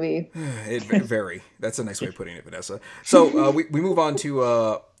weird movie. Very. That's a nice way of putting it, Vanessa. So we move on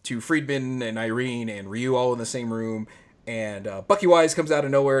to Friedman and Irene and Ryu all in the same room, and Bucky Wise comes out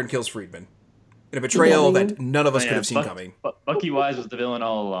of nowhere and kills Friedman in a betrayal that none of us could have seen coming. Bucky Wise was the villain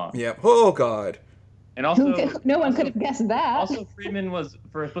all along. Yep. Oh God. And also, no one could have guessed that. Also, Friedman was,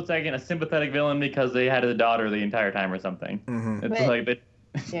 for a split second, a sympathetic villain because they had a daughter the entire time or something.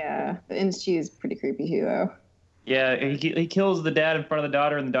 Mm-hmm. Yeah, and she's pretty creepy too, though. Yeah, he kills the dad in front of the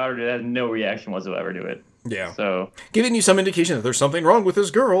daughter, and the daughter has no reaction whatsoever to it. Yeah. So giving you some indication that there's something wrong with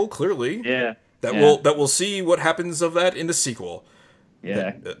this girl, clearly. Yeah. We'll see what happens of that in the sequel.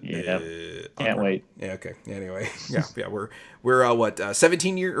 Yeah. Can't wait. Yeah. Okay. Anyway. Yeah. We're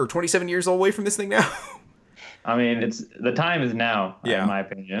 17 years or 27 years away from this thing now. I mean, the time is now. Yeah. In my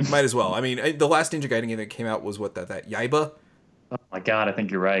opinion. Might as well. I mean, the last Ninja Gaiden game that came out was that Yaiba. Oh my God, I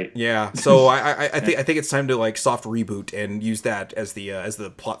think you're right. Yeah. So I think it's time to soft reboot and use that as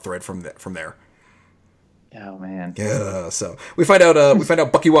the plot thread from there. Oh man. Yeah. So we find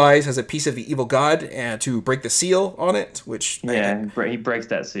out Bucky Wise has a piece of the evil god and to break the seal on it, which he breaks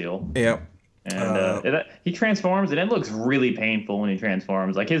that seal. Yeah. And he transforms, and it looks really painful when he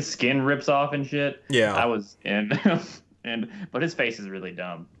transforms. Like his skin rips off and shit. Yeah. But his face is really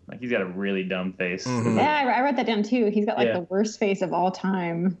dumb. Like he's got a really dumb face. Mm-hmm. Yeah, I wrote that down too. He's got like the worst face of all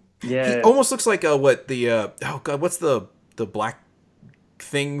time. Yeah. He almost looks like what's the black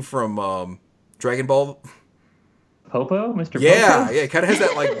thing from Dragon Ball? Popo, Mr. Popo. Yeah, it kind of has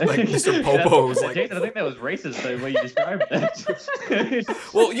that like Mr. Popo's like. Jason, I think that was racist the way you described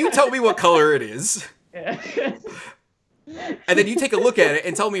that. Well, you tell me what color it is. Yeah. And then you take a look at it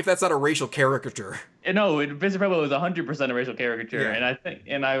and tell me if that's not a racial caricature. No, Mr. Popo is 100% a racial caricature,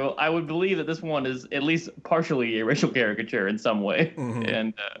 and I would believe that this one is at least partially a racial caricature in some way,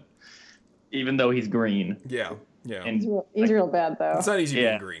 and even though he's green. Yeah. And he's real bad though. It's not easy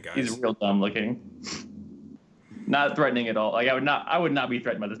being green, guys. He's real dumb looking. Not threatening at all. Like I would not be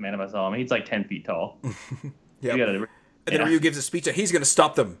threatened by this man if I saw him. He's like 10 feet tall. Yeah. And then Ryu gives a speech that he's going to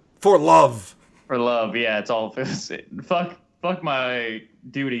stop them for love. For love, yeah. It's all fuck my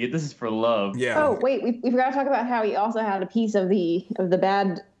duty. This is for love. Yeah. Oh wait, we forgot to talk about how he also had a piece of the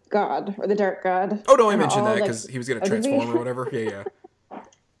bad god or the dark god. Oh no, I mentioned that because he was going to transform or whatever. Yeah.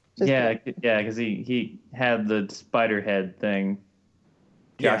 Yeah, because he had the spider head thing.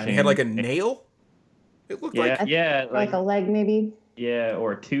 Yeah, he had like a nail. It looked like a leg maybe. Yeah,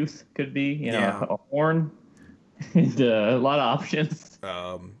 or a tooth could be. A horn. And, a lot of options.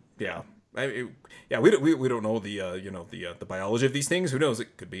 Yeah. We don't know the biology of these things. Who knows?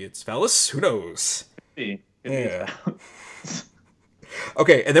 It could be its phallus. Who knows? Could be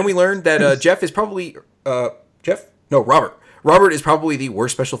Okay, and then we learned that Jeff is probably Robert. Robert is probably the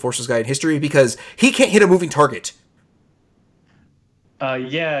worst special forces guy in history because he can't hit a moving target.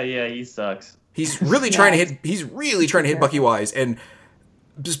 He sucks. He's really trying to hit. He's really trying to hit Bucky Wise, and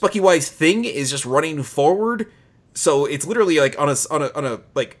this Bucky Wise thing is just running forward. So it's literally like on a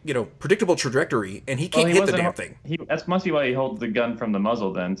predictable trajectory, and he can't hit the damn thing. That must be why he holds the gun from the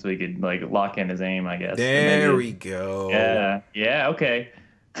muzzle then, so he could like lock in his aim, I guess. There we go. Yeah. Okay.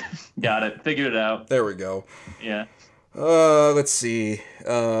 Got it. Figured it out. There we go. Yeah. Let's see.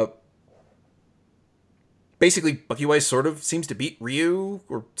 Basically, Bucky Wise sort of seems to beat Ryu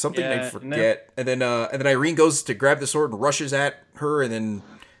or something. I forget. And then Irene goes to grab the sword and rushes at her, and then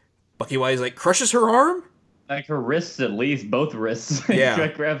Bucky Wise like crushes her arm. Like her wrists, at least both wrists. Yeah.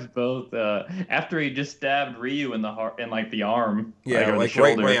 He grabs both. After he just stabbed Ryu in the heart, in like the arm. Yeah, like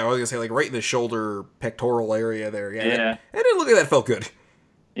right. I was gonna say like right in the shoulder pectoral area there. Yeah. Yeah. And then look at that, felt good.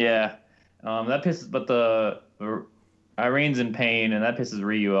 Yeah. That pisses. But the Irene's in pain, and that pisses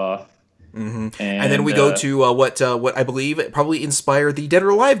Ryu off. Mm-hmm. And then we go to what I believe probably inspired the Dead or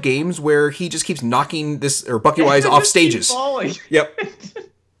Alive games, where he just keeps knocking Bucky Wise off stages. Yep.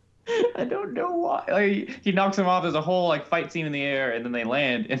 I don't know why. Like, he knocks him off. There's a whole like fight scene in the air, and then they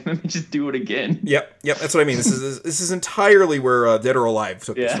land, and then they just do it again. Yep. That's what I mean. This is entirely where Dead or Alive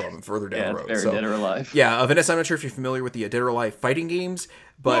took this from, further down the road. Very Dead or Alive. Yeah, Vanessa, I'm not sure if you're familiar with the Dead or Alive fighting games,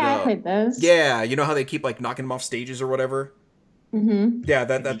 but I played those. Yeah, you know how they keep like knocking him off stages or whatever. Mm-hmm. Yeah,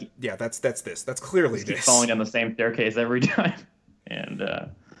 that's this. That's clearly this. Falling down the same staircase every time, and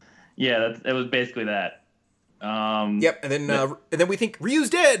it was basically that. Yep, and then we think Ryu's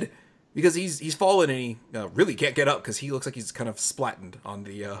dead because he's fallen and he really can't get up because he looks like he's kind of splattened on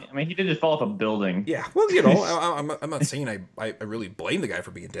the. I mean, he did just fall off a building. Yeah, well, I'm not saying I really blame the guy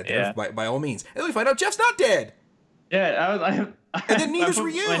for being dead. Yeah. By all means, and then we find out Jeff's not dead. Yeah, and then neither's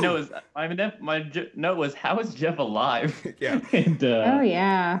Ryu. My note was, how is Jeff alive? Yeah. And, oh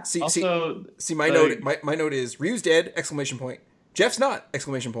yeah. See, my note is Ryu's dead! ! Jeff's not! ! And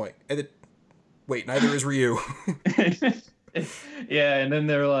then, wait, neither is Ryu. Yeah, and then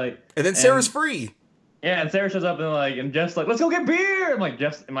they're like, and then Sarah's free. Yeah, and Sarah shows up and Jeff's like, let's go get beer. I'm like,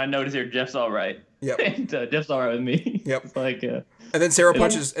 my note is here. Jeff's all right. Yep. And Jeff's all right with me. Yep. It's like, and then Sarah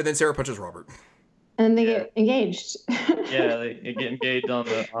punches Robert. And they get engaged. Yeah, they get engaged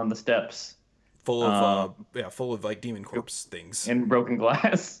on the steps. Full of like demon corpse things and broken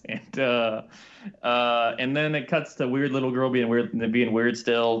glass, and then it cuts to weird little girl being weird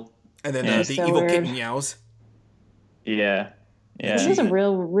still, and then the evil kitten meows. Yeah. This is a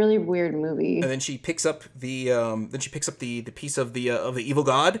really weird movie. And then she picks up the piece of the evil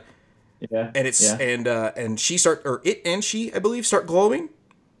god. Yeah. And it and she I believe start glowing.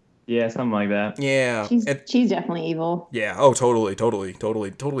 Yeah, something like that. Yeah. She's definitely evil. Yeah. Oh,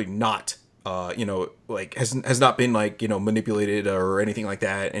 totally not. like has not been like, manipulated or anything like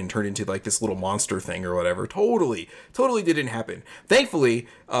that and turned into like this little monster thing or whatever. Totally didn't happen. Thankfully,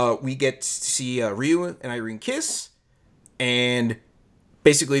 we get to see Ryu and Irene kiss, and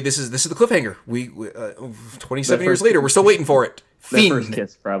basically this is the cliffhanger. We 27 years later, we're still waiting for it. Their first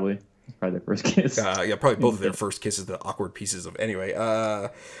kiss, probably their first kiss. Probably both of their first kisses, the awkward pieces of anyway.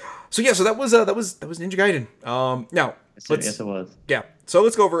 So that was Ninja Gaiden. Now yes, it was. Yeah. So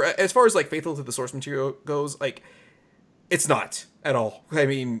let's go over as far as like faithful to the source material goes. Like, it's not at all. I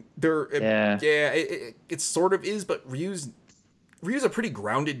mean, it sort of is, but Ryu's a pretty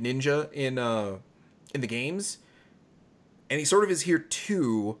grounded ninja in the games, and he sort of is here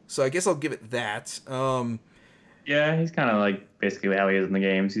too. So I guess I'll give it that. Yeah, he's kind of like basically how he is in the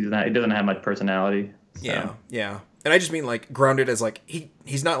games. He doesn't have much personality. So. Yeah. And I just mean like grounded as like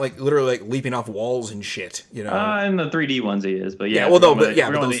he's not like literally like leaping off walls and shit, In the 3D ones he is, but yeah. Well, no, but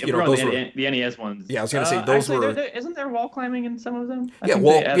those those were the NES ones. Yeah, I was gonna say those were. Isn't there wall climbing in some of them?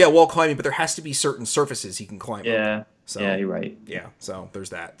 Wall climbing, but there has to be certain surfaces he can climb. Yeah. Up. So, yeah, you're right. Yeah, so there's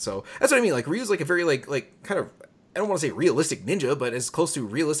that. So that's what I mean. Like Ryu's like a very like kind of, I don't want to say realistic ninja, but as close to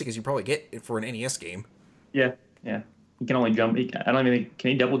realistic as you probably get for an NES game. Yeah. He can only jump. Can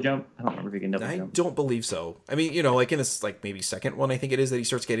he double jump? I don't remember if he can double jump. I don't believe so. I mean, like in this like maybe second one, I think it is that he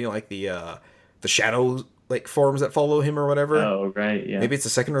starts getting like the shadow like forms that follow him or whatever. Oh, right, yeah. Maybe it's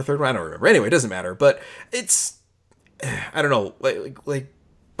the second or third one. I don't remember. Anyway, it doesn't matter. But it's, I don't know.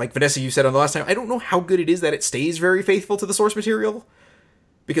 Like Vanessa, you said on the last time, I don't know how good it is that it stays very faithful to the source material.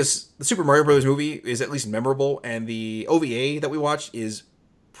 Because the Super Mario Bros. Movie is at least memorable, and the OVA that we watched is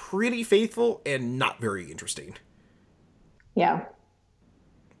pretty faithful and not very interesting. Yeah.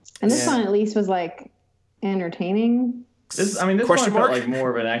 And this one at least was like entertaining. This one felt like more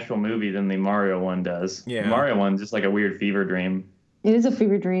of an actual movie than the Mario one does. Yeah. The Mario one's just like a weird fever dream. It is a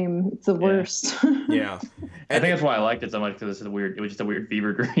fever dream. It's the worst. Yeah. I think that's why I liked it so much, because it was just a weird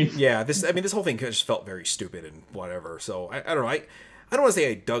fever dream. Yeah. This whole thing just felt very stupid and whatever. So I don't know. I don't want to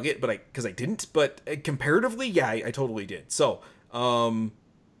say I dug it, because I didn't. But comparatively, yeah, I totally did. So, yeah,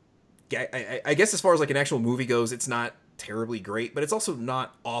 I guess as far as like an actual movie goes, it's not terribly great, but it's also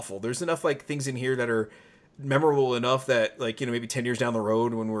not awful. There's enough like things in here that are memorable enough that like, maybe 10 years down the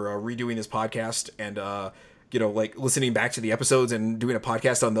road when we're redoing this podcast and like listening back to the episodes and doing a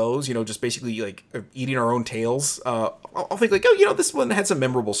podcast on those, just basically like eating our own tails, I'll think like, this one had some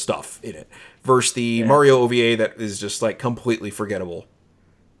memorable stuff in it versus the Mario OVA that is just like completely forgettable.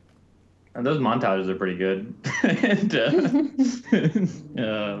 And those montages are pretty good.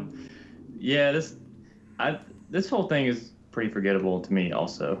 And this whole thing is pretty forgettable to me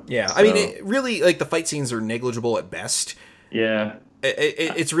also. Yeah, so. I mean, it really, like, the fight scenes are negligible at best. Yeah.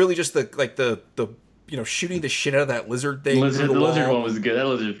 It's really just the shooting the shit out of that lizard thing. The lizard one was good. That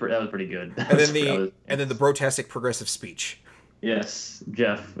was pretty good. And then the brotastic progressive speech. Yes,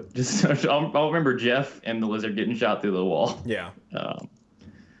 Jeff. I'll remember Jeff and the lizard getting shot through the wall. Yeah.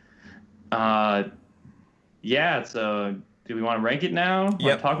 Yeah, so... Do we want to rank it now?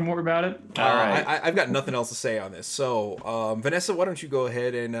 Yeah. Talk more about it? All right. I've got nothing else to say on this. So, Vanessa, why don't you go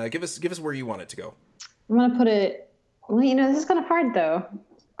ahead and give us where you want it to go? I'm going to put it... Well, this is kind of hard, though.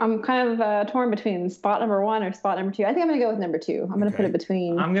 I'm kind of torn between spot number 1 or spot number 2. I think I'm going to go with number 2. I'm going to put it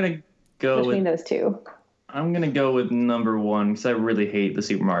between... I'm going to go between those two. I'm going to go with number 1 because I really hate the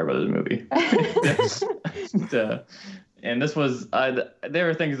Super Mario Brothers movie. And this was, there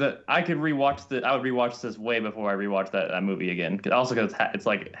are things that I could rewatch. I would rewatch this way before I rewatch that movie again. Because it's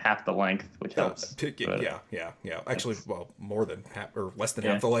like half the length, which helps. Yeah. Actually, well, more than half or less than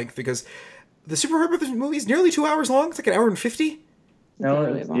half the length, because the Super Mario Brothers movie is nearly 2 hours long. It's like an hour and 50. No,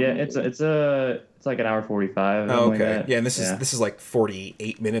 it's like an hour 45. Oh, okay. Like and this is like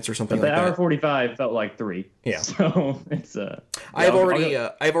 48 minutes or something. But like that. The hour 45 felt like 3. Yeah. So it's I've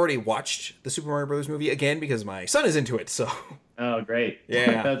already watched the Super Mario Brothers movie again because my son is into it. So. Oh, great.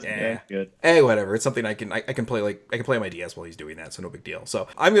 Yeah. That's good. Hey, whatever. It's something I can play I can play on my DS while he's doing that, so no big deal. So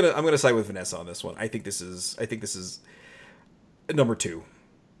I'm gonna side with Vanessa on this one. I think this is number 2.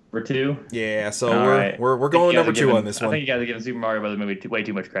 Number 2? Yeah, so we're going number 2 on this one. I think you guys are giving Super Mario Brothers movie way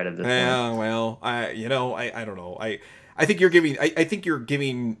too much credit at this point. Well, I don't know. I think you're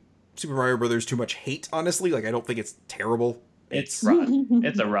giving Super Mario Brothers too much hate, honestly. Like, I don't think it's terrible. It's rotten.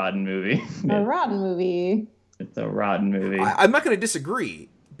 It's a rotten movie. A rotten movie. It's a rotten movie. I'm not going to disagree,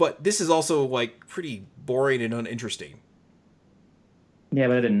 but this is also like pretty boring and uninteresting. Yeah,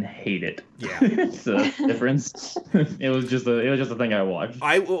 but I didn't hate it. Yeah, it's a difference. It was just a thing I watched.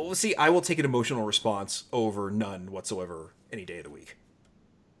 I will take an emotional response over none whatsoever any day of the week,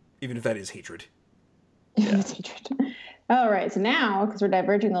 even if that is hatred. Yeah. It's hatred. All right, so now, because we're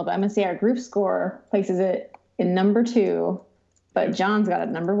diverging a little bit, I'm going to say our group score places it in number 2, but John's got it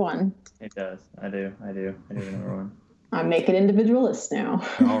number 1. It does. I do number 1. I'm making individualists now.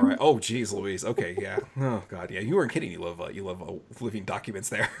 All right. Oh, geez, Louise. Okay, yeah. Oh, God, yeah. You weren't kidding. You love living documents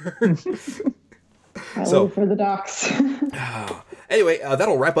there. I live for the docs. Anyway,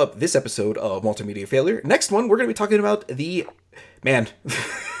 that'll wrap up this episode of Multimedia Failure. Next one, we're going to be talking about the... Man,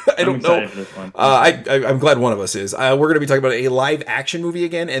 I don't know. For this one. I'm glad one of us is. We're going to be talking about a live action movie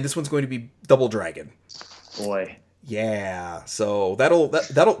again, and this one's going to be Double Dragon. Boy. Yeah, so that'll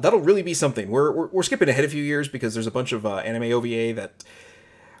really be something. We're skipping ahead a few years because there's a bunch of anime OVA that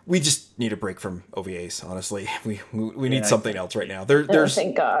we just need a break from OVAs. Honestly, we need something else right now. There's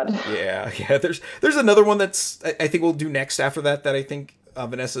thank God. Yeah. There's another one that's I think we'll do next after that I think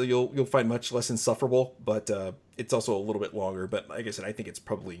Vanessa you'll find much less insufferable, but it's also a little bit longer. But like I said, I think it's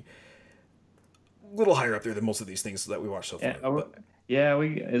probably a little higher up there than most of these things that we watched so far.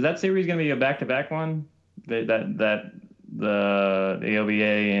 Is that series going to be a back-to-back one? The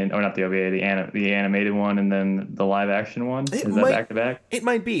OVA or not the OVA, the animated one, and then the live action one. Is that back to back? It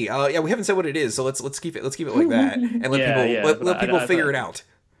might be. Yeah, we haven't said what it is, so let's keep it like that, and let people figure it out.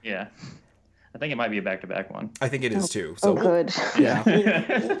 Yeah, I think it might be a back to back one. I think it is too. So good. Yeah,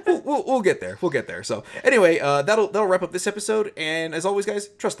 we'll get there. So anyway, that'll wrap up this episode, and as always, guys,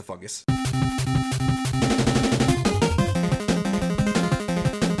 trust the fungus.